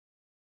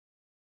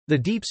The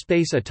Deep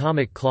Space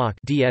Atomic Clock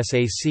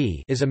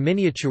 (DSAC) is a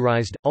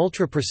miniaturized,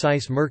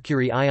 ultra-precise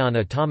mercury-ion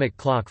atomic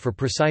clock for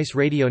precise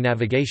radio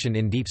navigation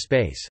in deep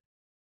space.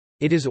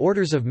 It is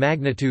orders of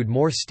magnitude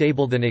more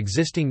stable than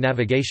existing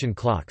navigation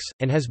clocks,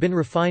 and has been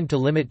refined to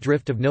limit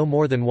drift of no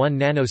more than 1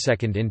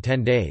 nanosecond in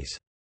 10 days.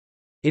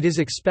 It is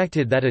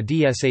expected that a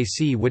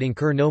DSAC would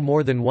incur no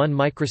more than 1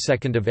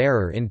 microsecond of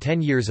error in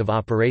 10 years of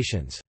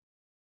operations.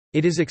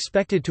 It is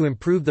expected to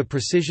improve the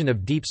precision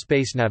of deep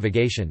space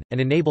navigation,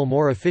 and enable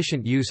more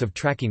efficient use of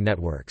tracking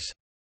networks.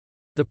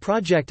 The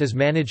project is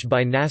managed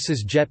by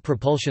NASA's Jet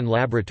Propulsion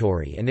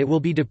Laboratory and it will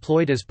be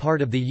deployed as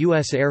part of the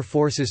U.S. Air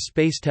Force's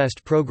Space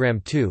Test Program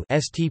 2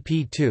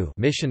 (STP-2)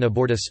 mission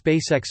aboard a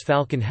SpaceX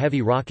Falcon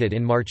Heavy rocket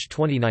in March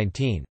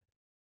 2019.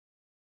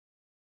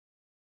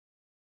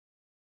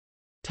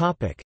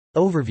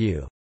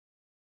 Overview.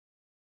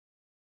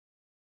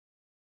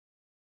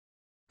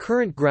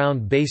 Current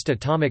ground-based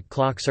atomic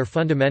clocks are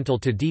fundamental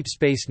to deep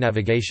space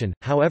navigation,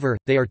 however,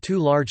 they are too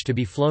large to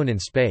be flown in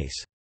space.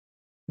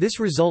 This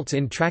results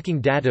in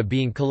tracking data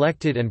being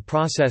collected and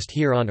processed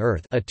here on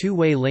Earth, a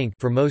two-way link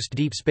for most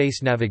deep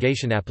space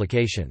navigation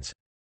applications.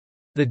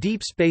 The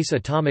Deep Space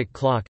Atomic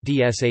Clock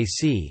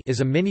 (DSAC)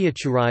 is a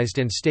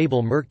miniaturized and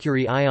stable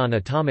mercury-ion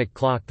atomic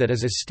clock that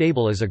is as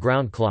stable as a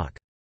ground clock.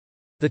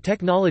 The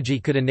technology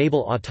could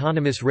enable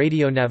autonomous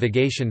radio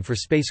navigation for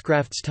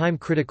spacecraft's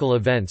time-critical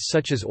events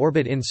such as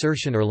orbit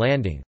insertion or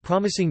landing,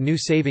 promising new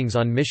savings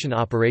on mission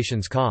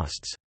operations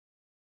costs.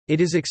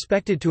 It is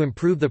expected to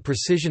improve the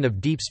precision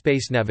of deep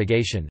space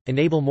navigation,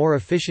 enable more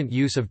efficient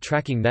use of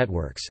tracking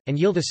networks, and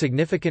yield a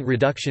significant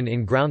reduction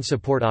in ground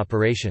support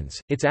operations.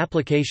 Its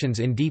applications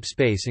in deep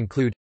space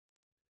include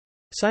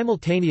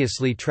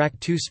simultaneously track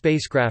two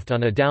spacecraft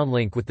on a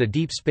downlink with the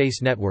Deep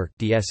Space Network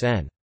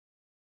 (DSN).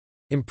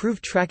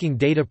 Improve tracking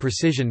data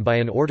precision by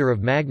an order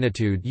of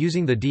magnitude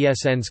using the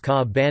DSN's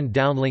Ka-band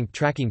downlink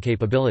tracking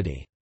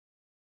capability.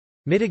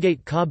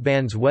 Mitigate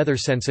Ka-band's weather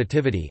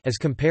sensitivity as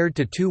compared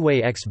to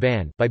two-way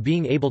X-band by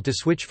being able to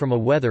switch from a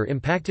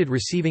weather-impacted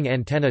receiving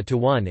antenna to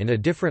one in a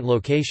different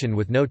location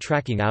with no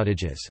tracking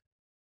outages.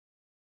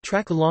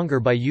 Track longer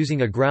by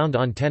using a ground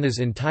antenna's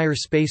entire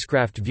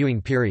spacecraft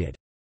viewing period.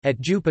 At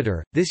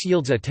Jupiter, this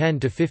yields a 10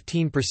 to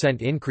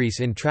 15% increase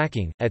in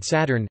tracking. At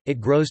Saturn,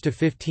 it grows to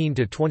 15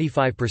 to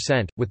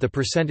 25%, with the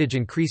percentage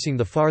increasing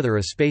the farther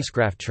a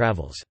spacecraft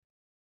travels.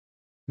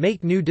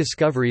 Make new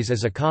discoveries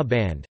as a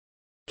Ka-band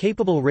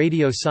capable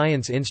radio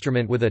science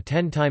instrument with a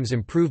 10 times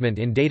improvement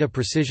in data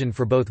precision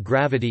for both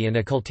gravity and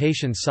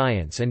occultation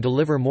science and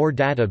deliver more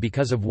data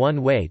because of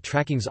one-way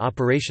tracking's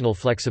operational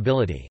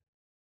flexibility.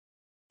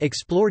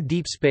 Explore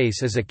deep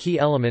space as a key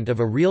element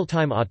of a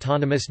real-time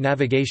autonomous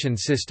navigation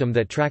system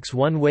that tracks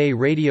one-way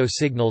radio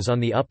signals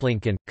on the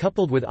uplink and,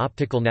 coupled with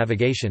optical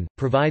navigation,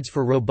 provides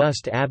for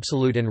robust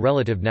absolute and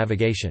relative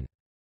navigation.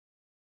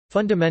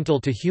 Fundamental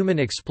to human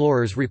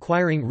explorers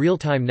requiring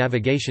real-time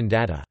navigation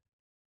data.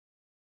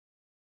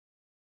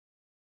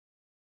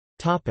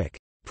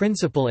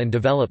 Principle and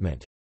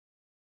development.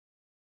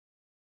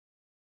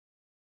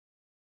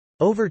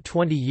 Over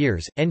 20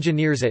 years,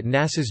 engineers at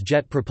NASA's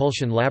Jet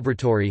Propulsion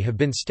Laboratory have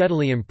been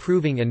steadily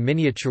improving and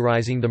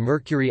miniaturizing the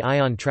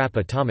mercury-ion trap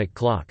atomic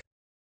clock.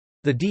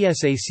 The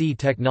DSAC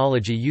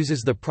technology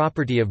uses the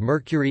property of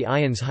mercury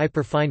ion's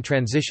hyperfine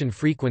transition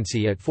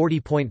frequency at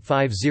 40.50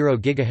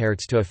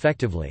 GHz to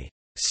effectively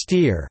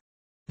steer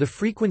the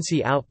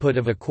frequency output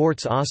of a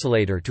quartz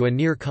oscillator to a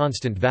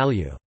near-constant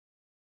value.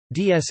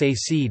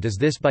 DSAC does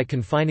this by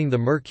confining the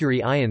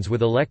mercury ions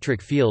with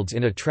electric fields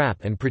in a trap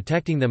and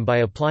protecting them by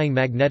applying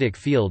magnetic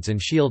fields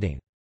and shielding.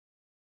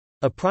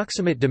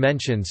 Approximate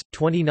dimensions: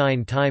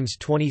 29 ×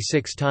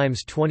 26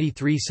 ×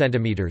 23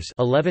 cm,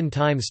 11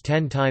 ×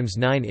 10 ×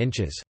 9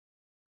 inches.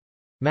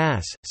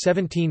 Mass: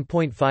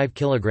 17.5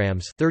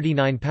 kg,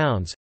 39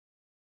 pounds.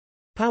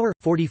 Power: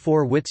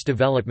 44 watts.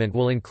 Development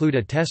will include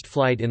a test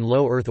flight in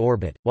low Earth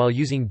orbit, while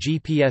using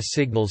GPS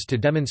signals to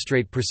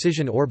demonstrate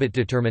precision orbit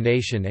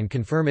determination and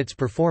confirm its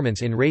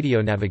performance in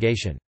radio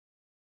navigation.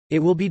 It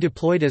will be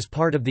deployed as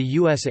part of the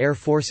U.S. Air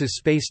Force's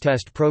Space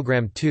Test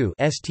Program 2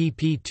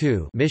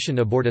 (STP-2) mission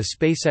aboard a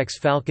SpaceX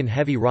Falcon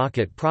Heavy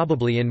rocket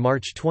probably in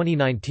March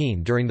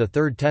 2019 during the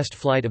third test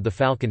flight of the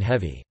Falcon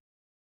Heavy.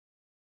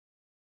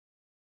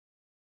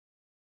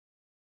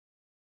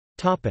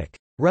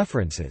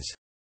 References.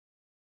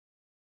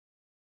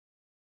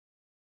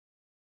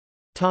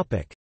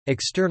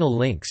 External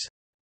links.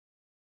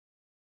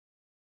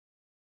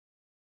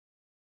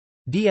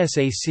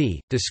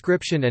 DSAC –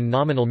 Description and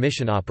nominal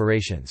mission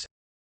operations.